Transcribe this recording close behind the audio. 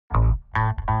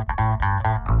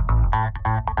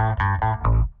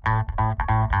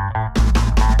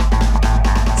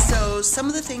So some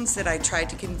of the things that I tried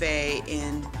to convey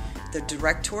in the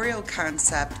directorial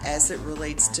concept as it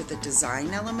relates to the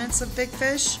design elements of Big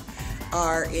Fish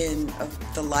are in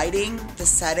the lighting, the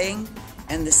setting,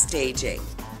 and the staging.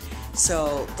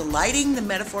 So the lighting, the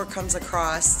metaphor comes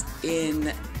across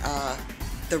in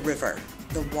the river,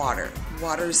 the water.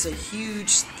 Water is a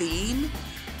huge theme.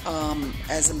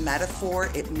 As a metaphor,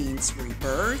 it means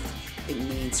rebirth, it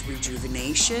means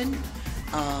rejuvenation,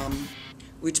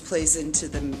 which plays into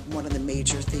one of the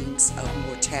major themes of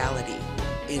mortality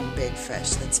in Big Fish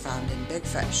that's found in Big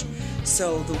Fish.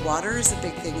 So the water is a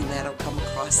big thing, and that'll come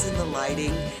across in the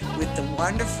lighting with the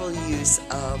wonderful use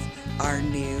of our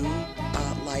new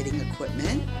lighting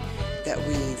equipment that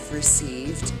we've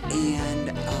received,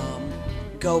 and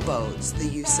gobos, the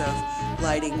use of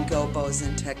lighting gobos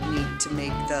and technique to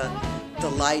make the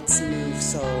lights move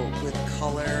so with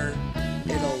color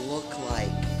it'll look like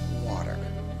water.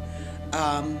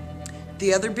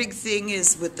 The other big thing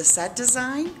is with the set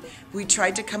design, we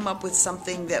tried to come up with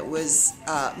something that was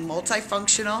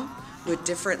multifunctional with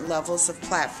different levels of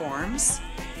platforms,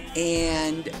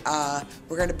 and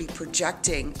we're going to be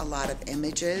projecting a lot of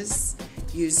images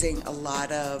using a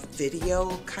lot of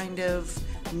video kind of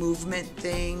movement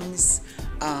things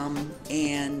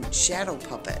and shadow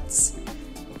puppets.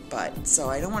 So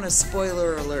I don't want to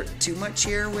spoiler alert too much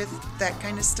here with that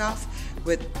kind of stuff,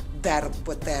 with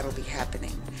that'll be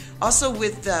happening. Also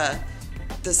with the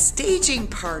staging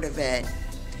part of it,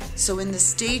 so in the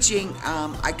staging,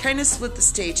 I kind of split the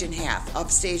stage in half,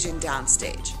 upstage and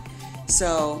downstage.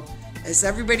 So as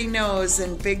everybody knows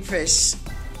in Big Fish,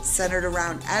 centered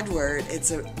around Edward,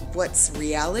 it's what's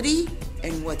reality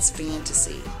and what's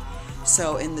fantasy.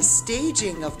 So in the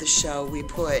staging of the show, we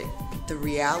put the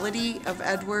reality of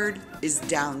Edward is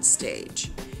downstage,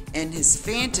 and his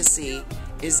fantasy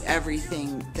is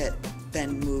everything that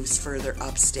then moves further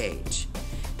upstage.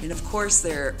 And of course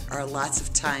there are lots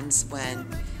of times when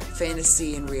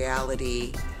fantasy and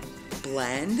reality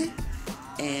blend,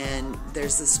 and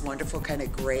there's this wonderful kind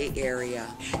of gray area.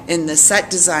 In the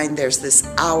set design, there's this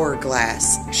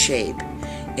hourglass shape,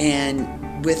 and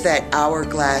with that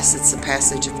hourglass, it's the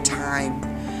passage of time,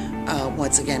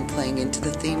 once again playing into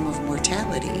the theme of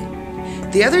mortality.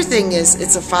 The other thing is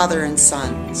it's a father and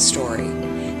son story.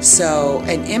 So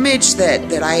an image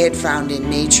that I had found in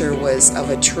nature was of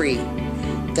a tree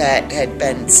that had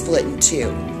been split in two,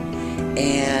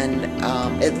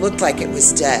 and it looked like it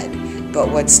was dead. But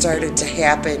what started to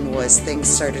happen was things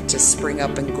started to spring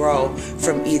up and grow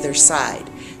from either side.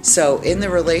 So in the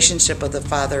relationship of the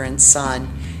father and son,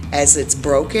 as it's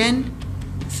broken,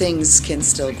 things can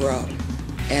still grow.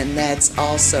 And that's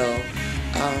also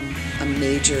a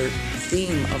major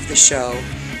theme of the show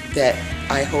that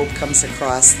I hope comes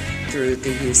across through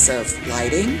the use of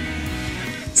lighting,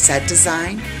 set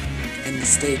design, and the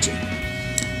staging.